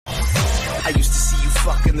used to see you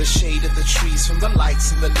fuck in the shade of the trees, from the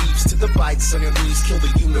lights and the leaves to the bites on your knees. Kill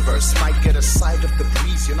the universe, might get a sight of the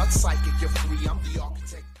breeze. You're not psychic, you're free, I'm the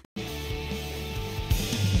architect.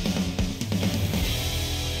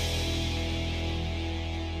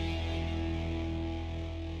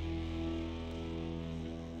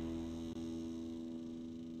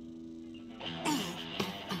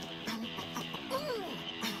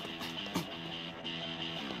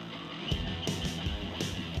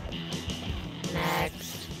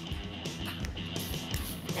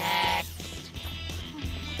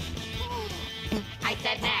 I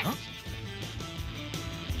said next. Huh?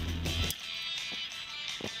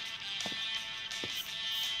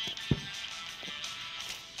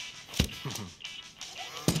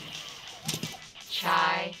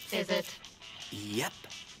 Chai, is it? Yep.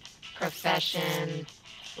 Profession,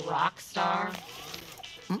 rock star?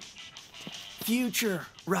 Future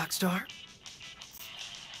rock star.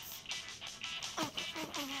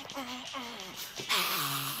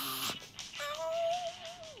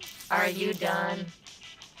 Are you done?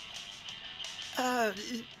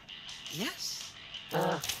 Yes.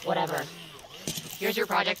 Whatever. Here's your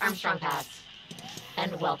Project Armstrong pass.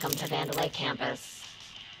 And welcome to Vandalay campus.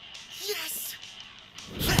 Yes!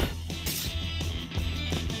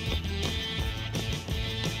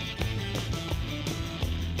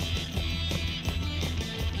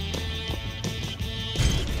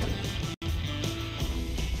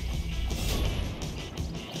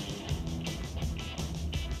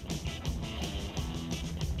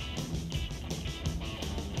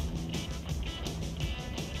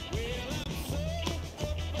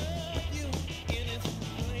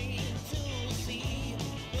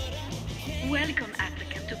 Welcome,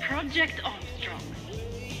 applicant, to Project Armstrong.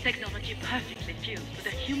 Technology perfectly fused with the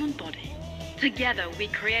human body. Together, we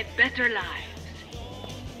create better lives.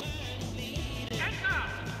 And now,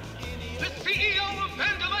 the CEO of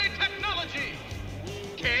Vandalay Technology,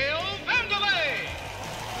 Kale Vandalay!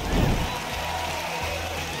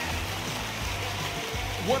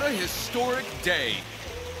 What a historic day.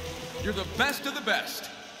 You're the best of the best,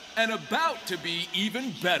 and about to be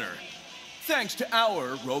even better. Thanks to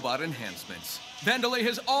our robot enhancements, Vandalay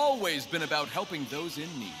has always been about helping those in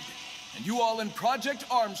need. And you all in Project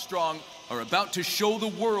Armstrong are about to show the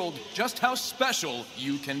world just how special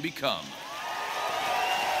you can become.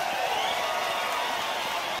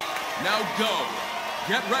 Now go.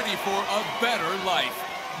 Get ready for a better life.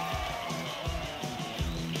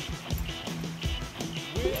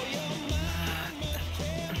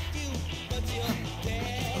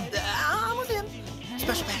 I'm with him.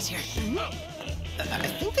 Special pass here. I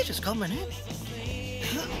think they just called my name.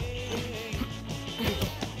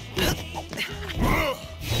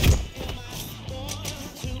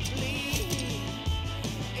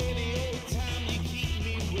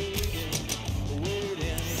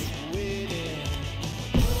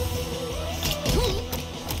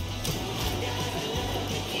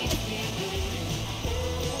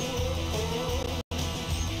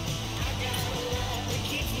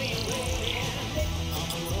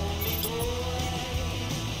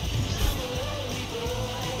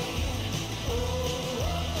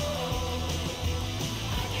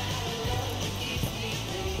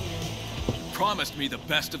 Promised me the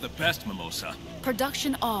best of the best, Mimosa.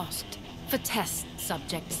 Production asked for test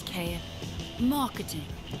subjects, Kale. Marketing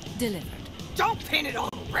delivered. Don't pin it on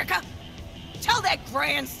Ricka! Tell that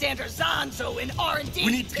grandstander Zonzo in R&D...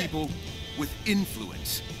 We need people with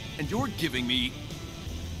influence, and you're giving me...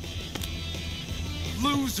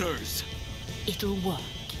 losers! It'll work.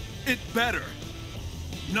 It better.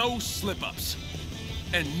 No slip-ups.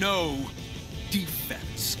 And no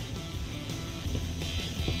defects.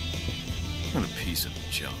 What a piece of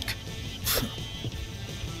junk.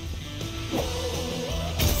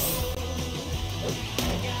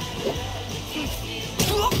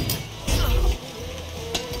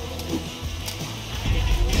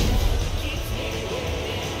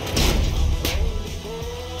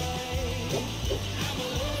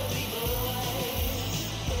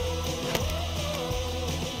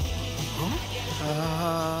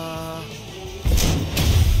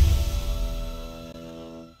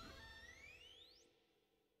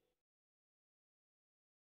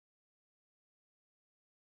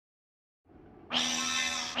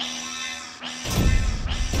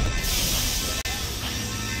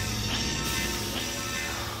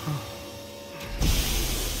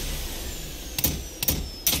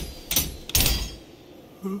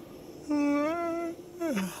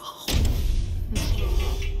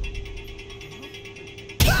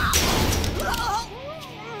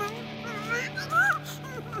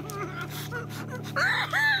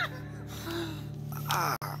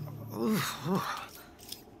 Whoa.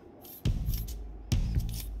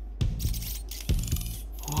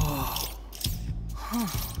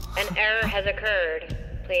 An error has occurred.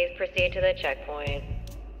 Please proceed to the checkpoint.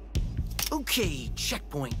 Okay,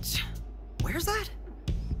 checkpoint. Where's that?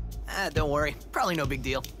 Don't worry. Probably no big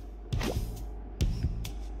deal.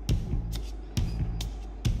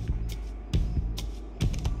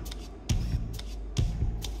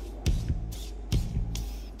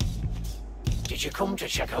 Did you come to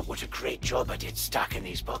check out what a great job I did stacking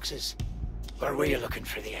these boxes? Or were you looking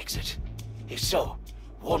for the exit? If so,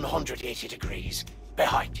 180 degrees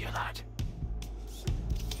behind you, lad.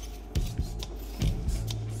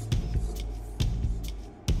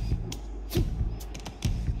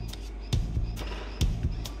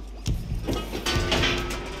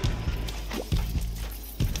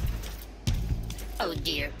 Oh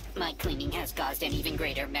dear, my cleaning has caused an even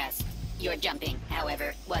greater mess. Your jumping,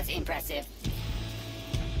 however, was impressive.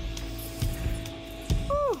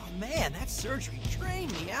 Oh man, that surgery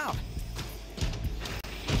drained me out.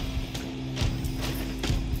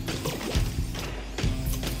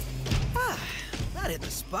 That hit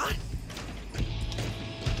the spot.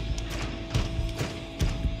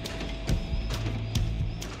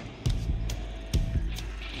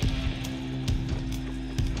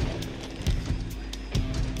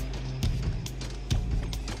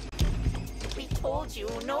 We told you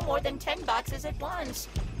no more than 10 boxes at once.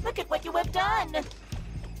 Look at what you have done.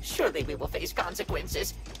 Surely we will face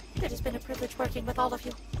consequences. It has been a privilege working with all of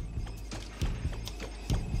you.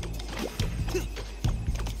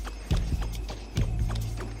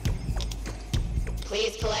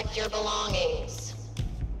 Please collect your belongings.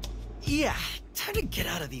 Yeah, time to get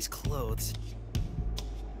out of these clothes.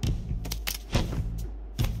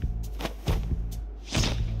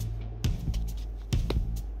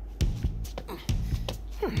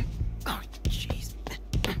 Oh, jeez.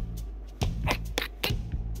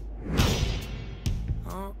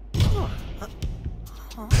 Wow.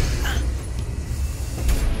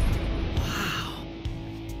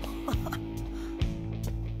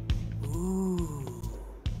 Ooh.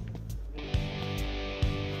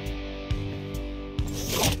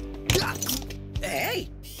 Hey!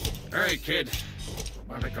 Alright, kid.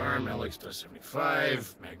 Robotic arm, LX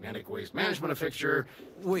 275, magnetic waste management fixture.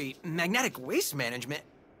 Wait, magnetic waste management?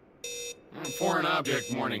 Foreign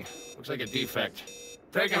object warning. Looks like a defect.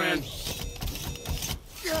 Take him in.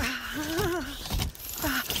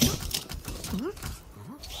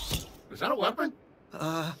 Is that a weapon?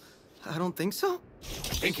 I don't think so.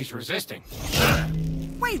 I think he's resisting.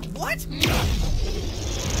 Wait, what?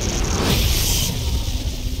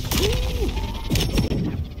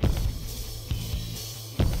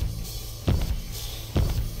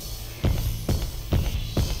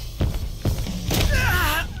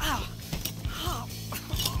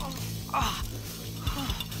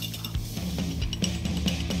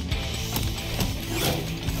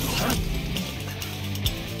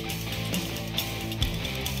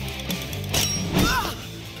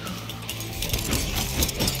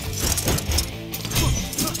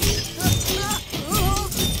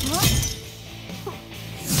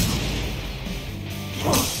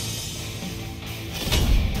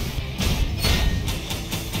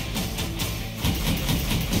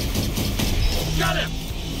 Got him!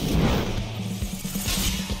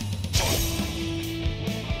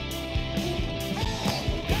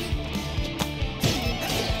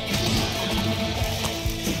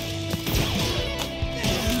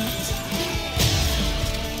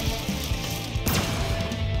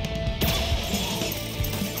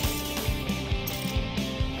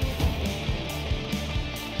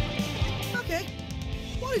 Okay,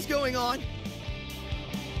 what is going on?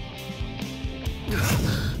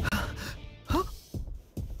 Huh?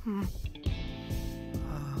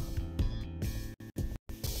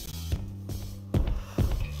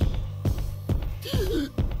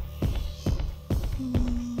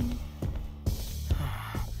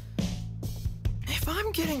 If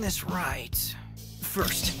I'm getting this right...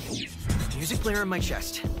 First, music player in my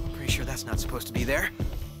chest. Pretty sure that's not supposed to be there.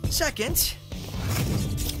 Second,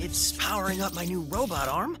 it's powering up my new robot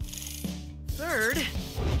arm. Third,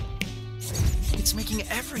 it's making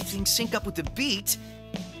everything sync up with the beat.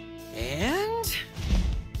 And...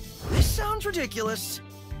 this sounds ridiculous,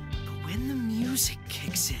 but when the music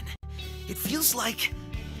kicks in, it feels like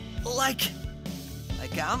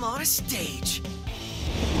I'm on a stage.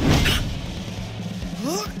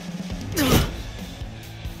 Whoa.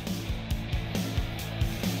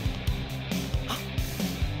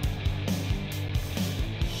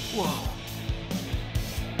 What?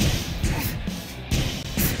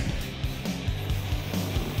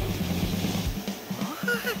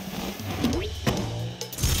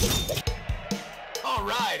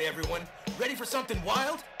 right, everyone. Ready for something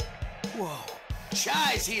wild? Whoa.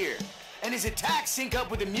 Chai's here, and his attacks sync up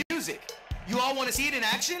with the music. You all want to see it in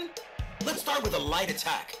action? Let's start with a light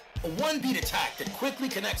attack. A one-beat attack that quickly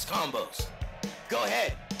connects combos. Go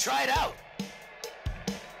ahead, try it out.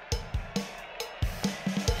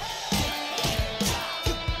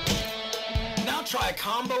 Now try a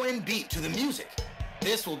combo and beat to the music.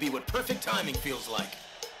 This will be what perfect timing feels like.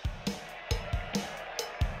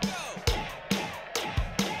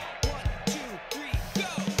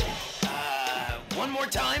 One more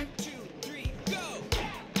time. 2, 3, go!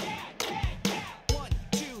 1,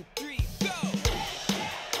 2, 3, go!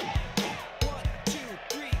 1, 2,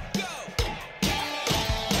 3, go! 1, 2,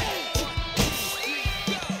 3,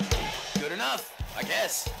 go! Good enough, I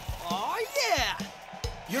guess. Oh yeah!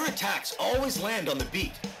 Your attacks always land on the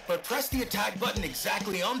beat, but press the attack button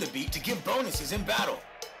exactly on the beat to give bonuses in battle.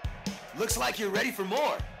 Looks like you're ready for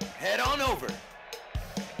more. Head on over.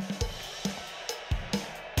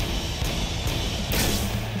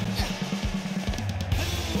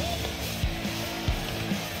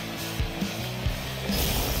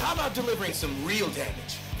 How about delivering some real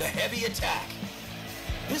damage? The heavy attack.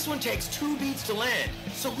 This one takes 2 beats to land,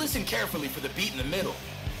 so listen carefully for the beat in the middle.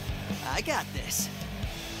 I got this.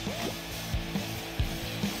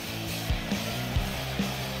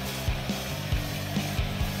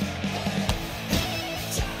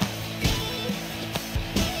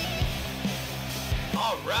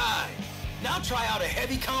 All right. Now try out a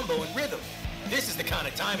heavy combo and rhythm. This is the kind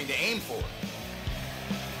of timing to aim for.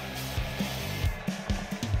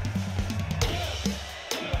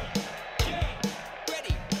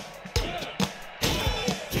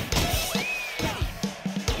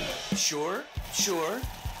 Sure.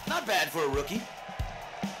 Not bad for a rookie.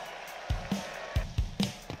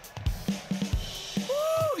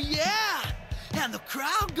 Ooh, yeah! And the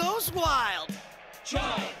crowd goes wild.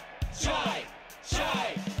 Chai! Chai!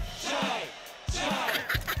 Chai! Chai! Chai!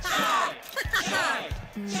 Chai!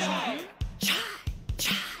 Chai!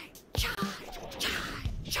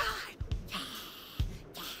 Chai!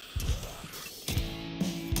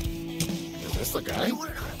 Is this the guy? You want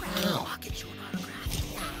an autograph? No. I'll get you an autograph.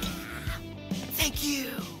 Thank you.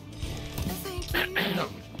 Thank you.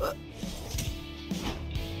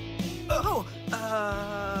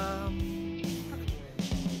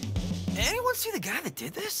 Anyone see the guy that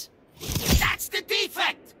did this? That's the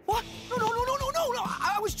defect! What? No.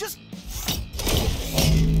 I was just...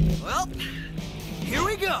 Well, here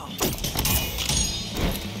we go.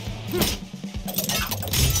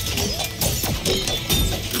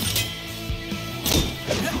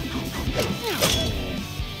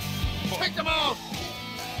 Pick them off!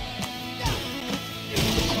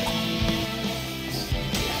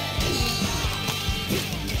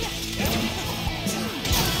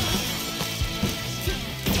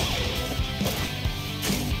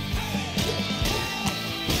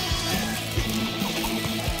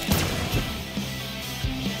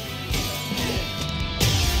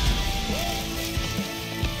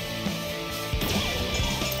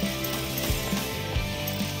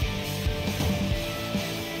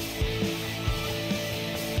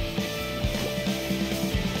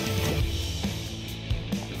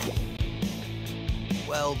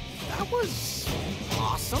 Well, that was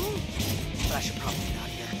awesome, but I should probably get out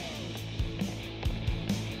of here.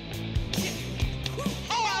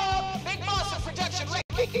 Hello, Big Monster Production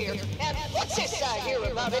Ricky here. And what's this I hear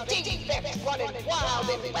about a defect running wild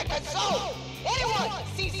in Record Zone? Anyone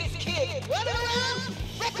sees this kid running around?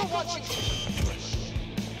 Record wants you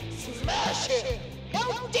to smash him.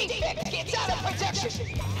 No defect gets out of production.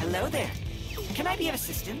 Hello there. Can I be of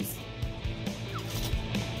assistance?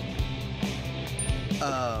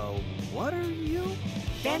 What are you?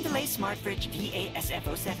 Vandalay Smartbridge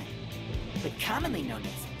VASF07, but commonly known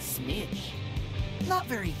as Smidge. Not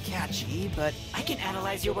very catchy, but... I can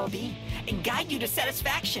analyze your well-being and guide you to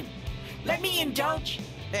satisfaction. Let me indulge.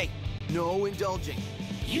 Hey, no indulging.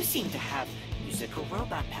 You seem to have musical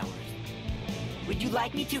robot powers. Would you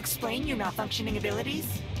like me to explain your malfunctioning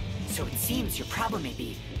abilities? So it seems your problem may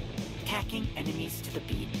be attacking enemies to the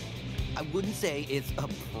beat. I wouldn't say it's a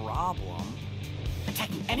problem.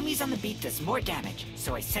 Attacking enemies on the beat does more damage,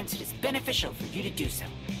 so I sense it is beneficial for you to do so.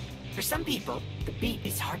 For some people, the beat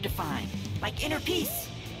is hard to find, like inner peace.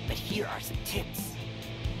 But here are some tips.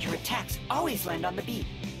 Your attacks always land on the beat.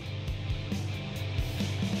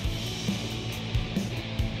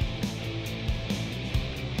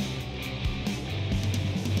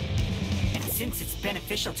 And since it's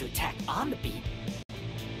beneficial to attack on the beat,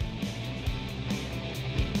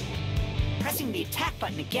 pressing the attack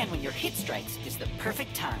button again when your hit strikes is the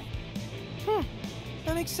perfect time.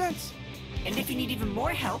 That makes sense. And if you need even more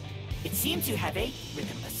help, it seems you have a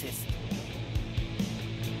rhythm assist.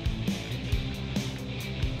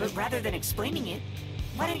 But rather than explaining it,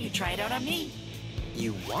 why don't you try it out on me?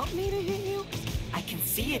 You want me to hit you? I can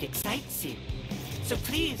see it excites you. So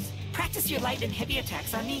please, practice your light and heavy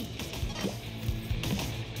attacks on me.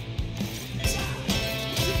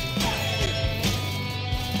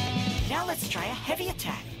 Now let's try a heavy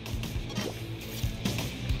attack.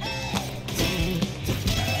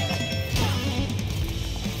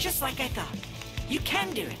 Just like I thought. You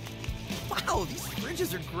can do it. Wow, these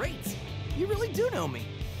bridges are great. You really do know me.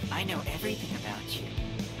 I know everything about you.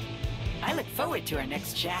 I look forward to our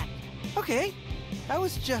next chat. Okay, that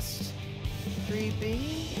was just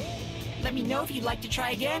creepy. Let me know if you'd like to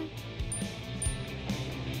try again.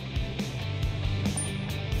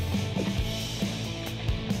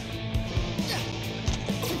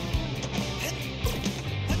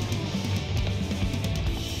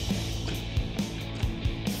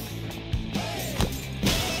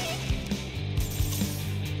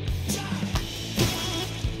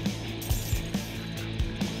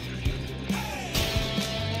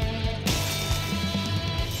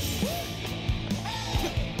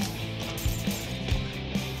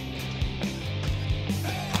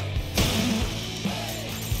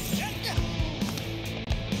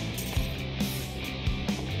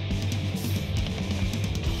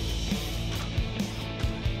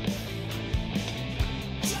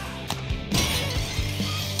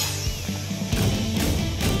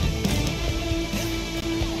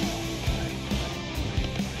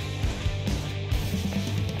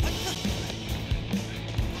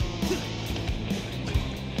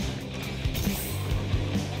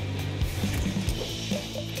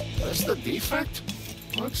 That's the defect?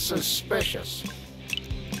 Looks suspicious.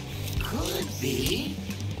 Could be.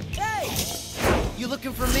 Hey! You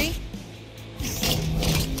looking for me?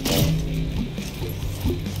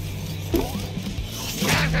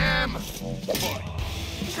 Get him!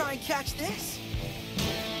 Try and catch this?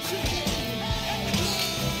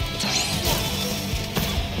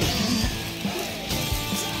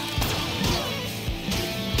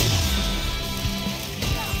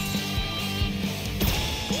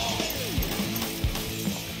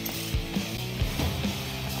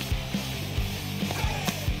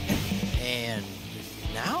 And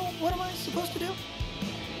now, what am I supposed to do?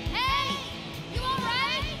 Hey! You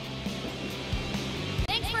alright?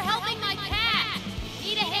 Thanks for helping my cat.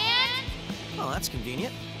 Need a hand? Oh, that's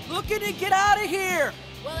convenient. Looking to get out of here!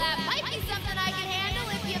 Well, that might be something I can handle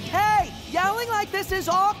if you... Hey! Yelling like this is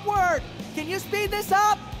awkward! Can you speed this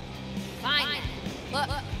up? Fine then. Look,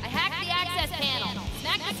 I hacked the access panel.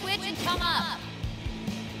 Smack the switch and come up.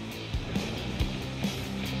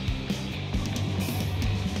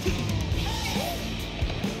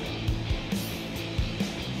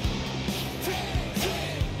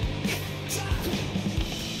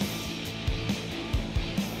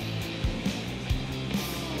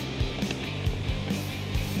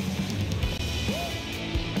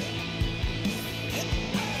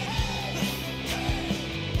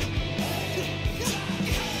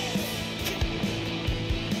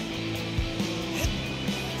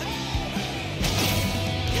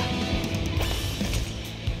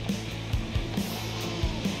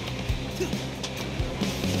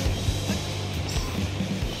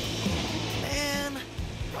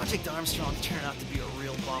 Project Armstrong turned out to be a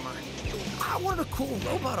real bummer. I wanted a cool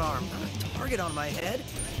robot arm, not a target on my head.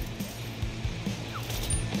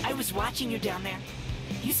 I was watching you down there.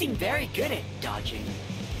 You seem very good at dodging.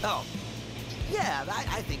 Oh, yeah,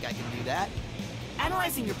 I think I can do that.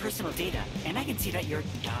 Analyzing your personal data, and I can see that your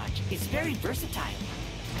dodge is very versatile.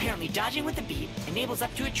 Apparently, dodging with the beat enables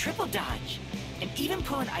up to a triple dodge, and even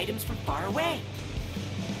pulling items from far away.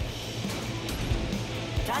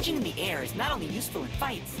 Dodging in the air is not only useful in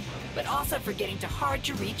fights, but also for getting to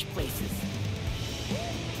hard-to-reach places.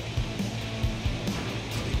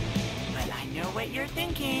 But I know what you're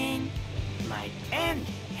thinking. Light and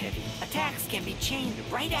heavy attacks can be chained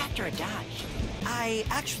right after a dodge. I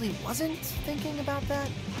actually wasn't thinking about that.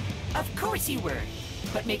 Of course you were,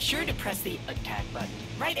 but make sure to press the attack button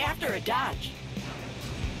right after a dodge.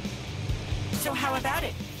 So how about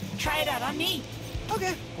it? Try it out on me.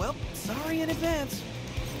 Okay, well, sorry in advance.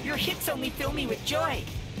 Your hits only fill me with joy.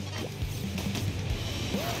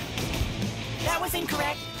 That was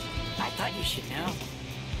incorrect. I thought you should know.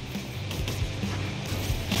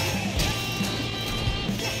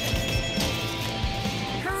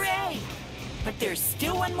 Hooray! But there's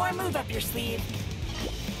still one more move up your sleeve.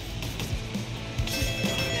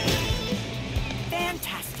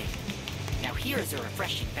 Fantastic. Now here is a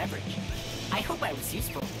refreshing beverage. I hope I was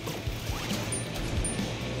useful.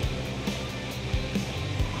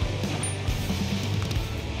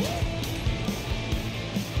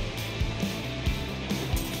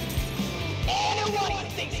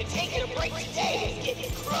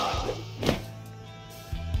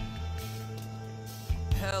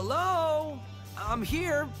 Hello? I'm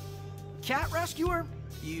here. Cat rescuer?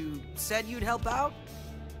 You said you'd help out?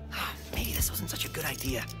 Maybe this wasn't such a good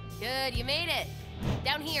idea. Good, you made it.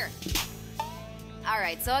 Down here.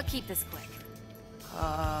 Alright, so I'll keep this quick.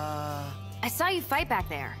 I saw you fight back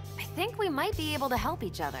there. I think we might be able to help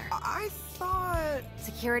each other. I thought...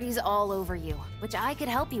 Security's all over you, which I could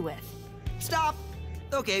help you with. Stop!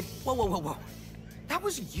 Okay, whoa. That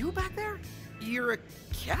was you back there? You're a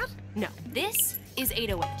cat? No, this is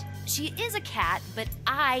 808. She is a cat, but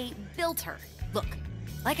I built her. Look,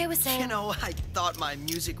 like I was saying... You know, I thought my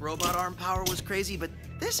music robot arm power was crazy, but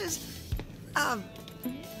this is...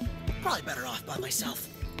 probably better off by myself.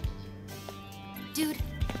 Dude,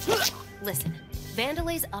 listen.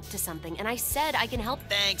 Vandelay's up to something, and I said I can help.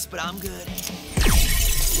 Thanks, but I'm good.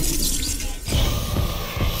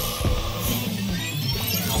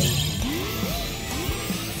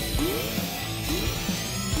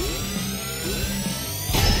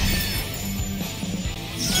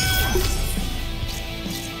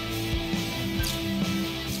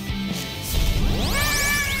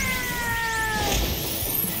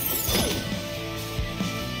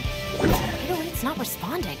 It's not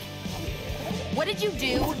responding. What did you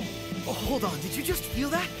do? Oh, hold on, did you just feel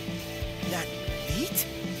that? That beat?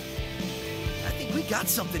 I think we got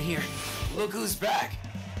something here. Look who's back.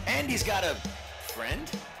 Andy's got a friend?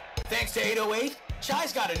 Thanks to 808,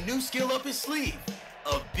 Chai's got a new skill up his sleeve.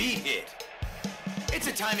 A beat hit. It's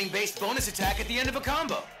a timing-based bonus attack at the end of a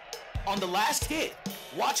combo. On the last hit,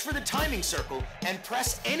 watch for the timing circle and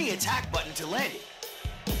press any attack button to land it.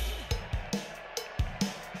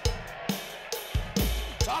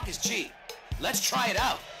 Talk is cheap. Let's try it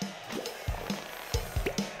out.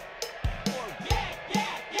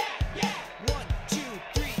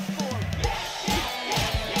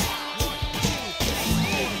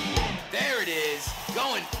 There it is,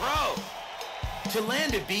 going pro. To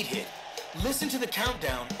land a beat hit, listen to the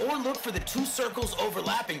countdown or look for the two circles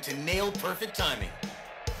overlapping to nail perfect timing.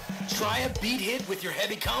 Try a beat hit with your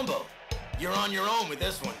heavy combo. You're on your own with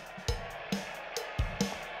this one.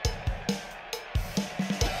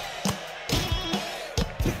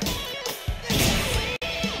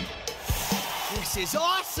 This is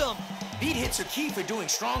awesome! Beat hits are key for doing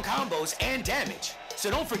strong combos and damage,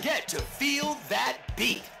 so don't forget to feel that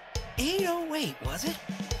beat. 808, was it?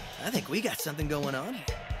 I think we got something going on here.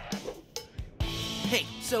 Hey,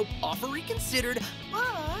 so offer reconsidered,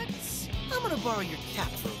 but I'm gonna borrow your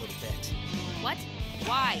cap for a little bit. What?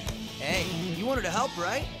 Why? Hey, you wanted to help,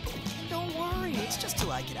 right? Don't worry, it's just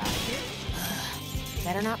till I get out of here.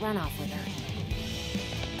 Better not run off with her.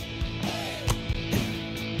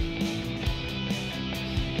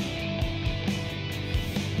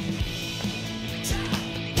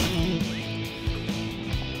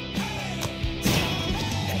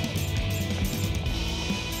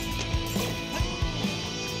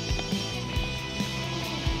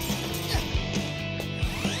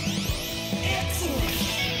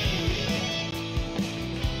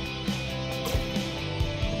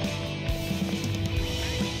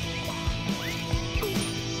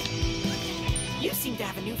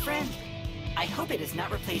 Friend. I hope it has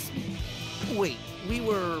not replaced me. Wait, we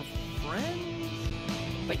were friends?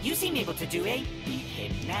 But you seem able to do a beat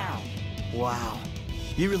hit now. Wow.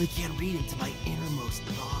 You really can read into my innermost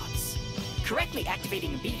thoughts. Correctly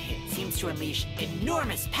activating a beat hit seems to unleash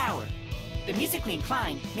enormous power. The musically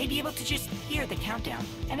inclined may be able to just hear the countdown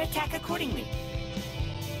and attack accordingly.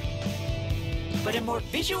 But a more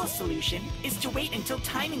visual solution is to wait until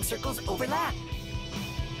timing circles overlap.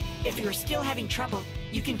 If you're still having trouble,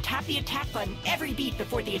 you can tap the attack button every beat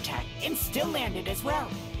before the attack and still land it as well.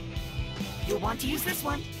 You'll want to use this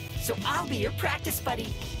one, so I'll be your practice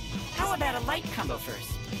buddy. How about a light combo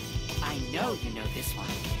first? I know you know this one.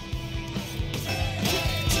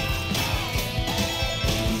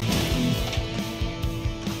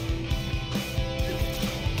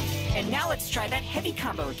 And now let's try that heavy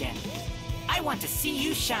combo again. I want to see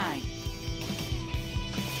you shine.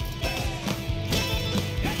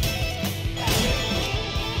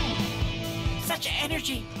 Such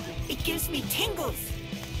energy, it gives me tingles.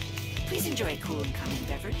 Please enjoy a cool and calming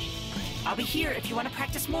beverage. I'll be here if you want to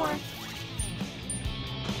practice more.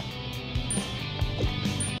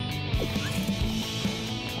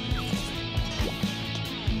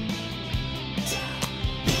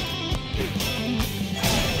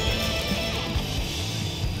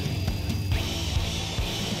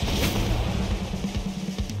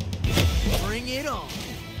 Bring it on.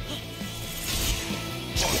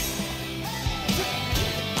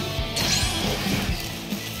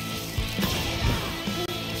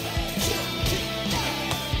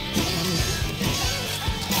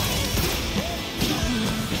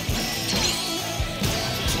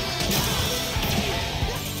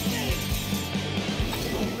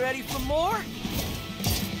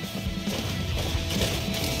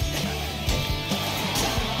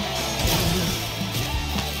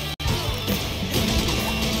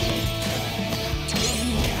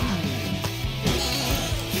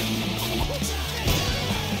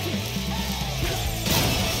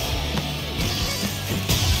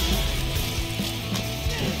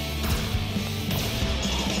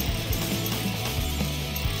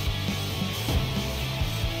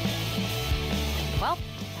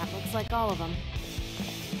 like all of them.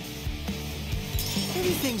 Maybe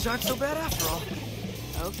things aren't so bad after all.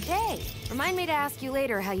 Okay. Remind me to ask you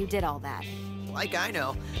later how you did all that. Like I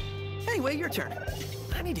know. Anyway, your turn.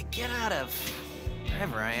 I need to get out of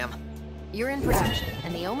wherever I am. You're in production,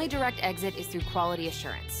 and the only direct exit is through quality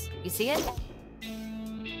assurance. You see it?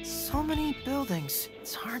 So many buildings.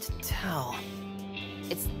 It's hard to tell.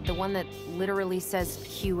 It's the one that literally says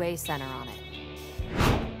QA Center on it.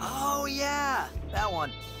 Oh, yeah. That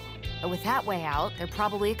one. With that way out, they're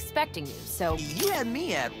probably expecting you, so... You had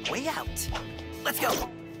me at way out. Let's go.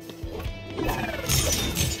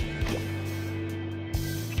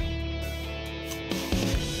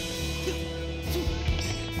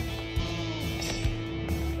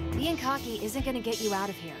 Being cocky isn't gonna get you out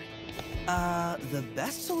of here. The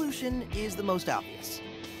best solution is the most obvious.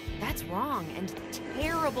 That's wrong and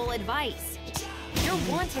terrible advice. You're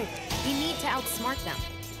wanted. You need to outsmart them.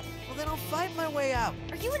 Well, then I'll fight my way out.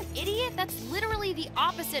 Are you an idiot? That's literally the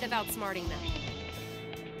opposite of outsmarting them.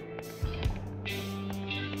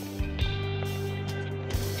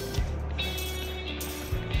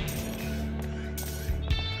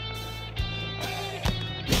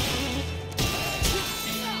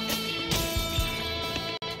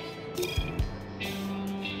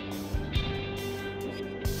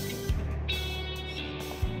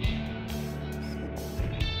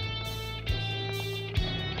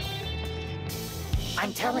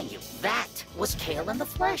 I'm telling you, that was Kale in the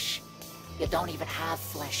flesh. You don't even have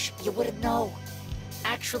flesh. You wouldn't know.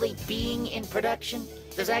 Actually being in production,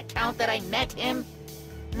 does that count that I met him?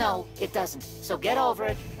 No, it doesn't. So get over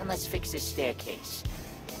it, and let's fix this staircase.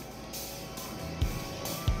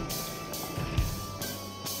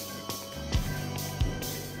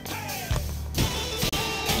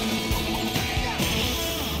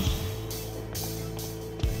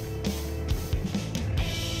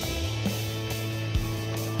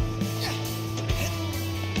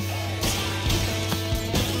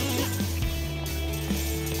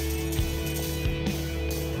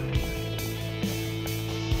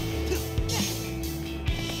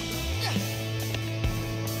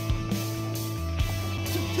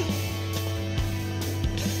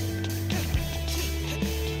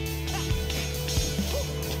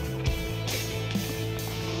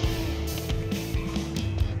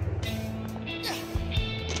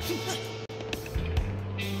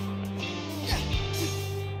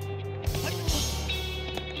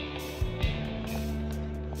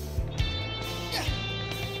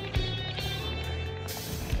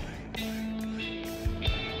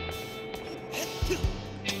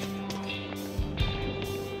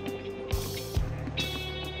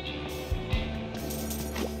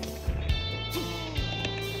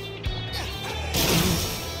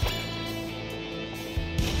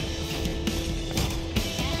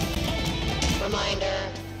 Reminder,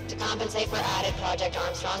 to compensate for added Project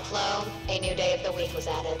Armstrong flow, a new day of the week was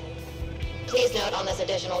added. Please note on this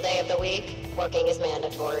additional day of the week, working is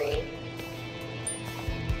mandatory.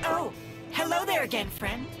 Oh, hello there again,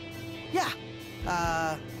 friend. Yeah.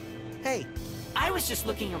 Hey. I was just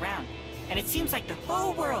looking around, and it seems like the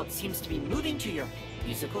whole world seems to be moving to your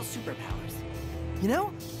musical superpowers. You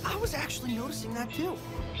know, I was actually noticing that too.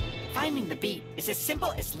 Finding the beat is as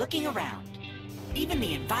simple as looking around. Even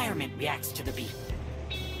the environment reacts to the beat.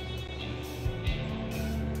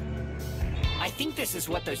 I think this is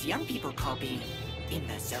what those young people call being in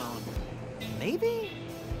the zone. Maybe?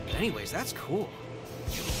 But anyways, that's cool.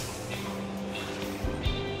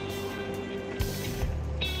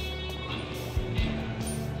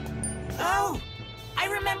 Oh! I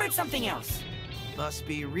remembered something else. Must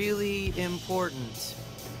be really important.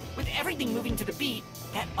 With everything moving to the beat,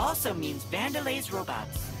 that also means Vandelay's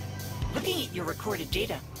robots. Looking at your recorded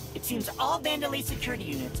data, it seems all Vandelay security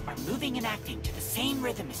units are moving and acting to the same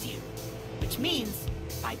rhythm as you. Which means,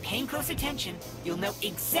 by paying close attention, you'll know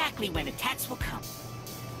exactly when attacks will come.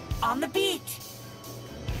 On the beat!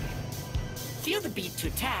 Feel the beat to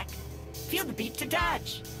attack, feel the beat to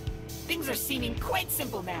dodge. Things are seeming quite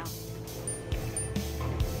simple now.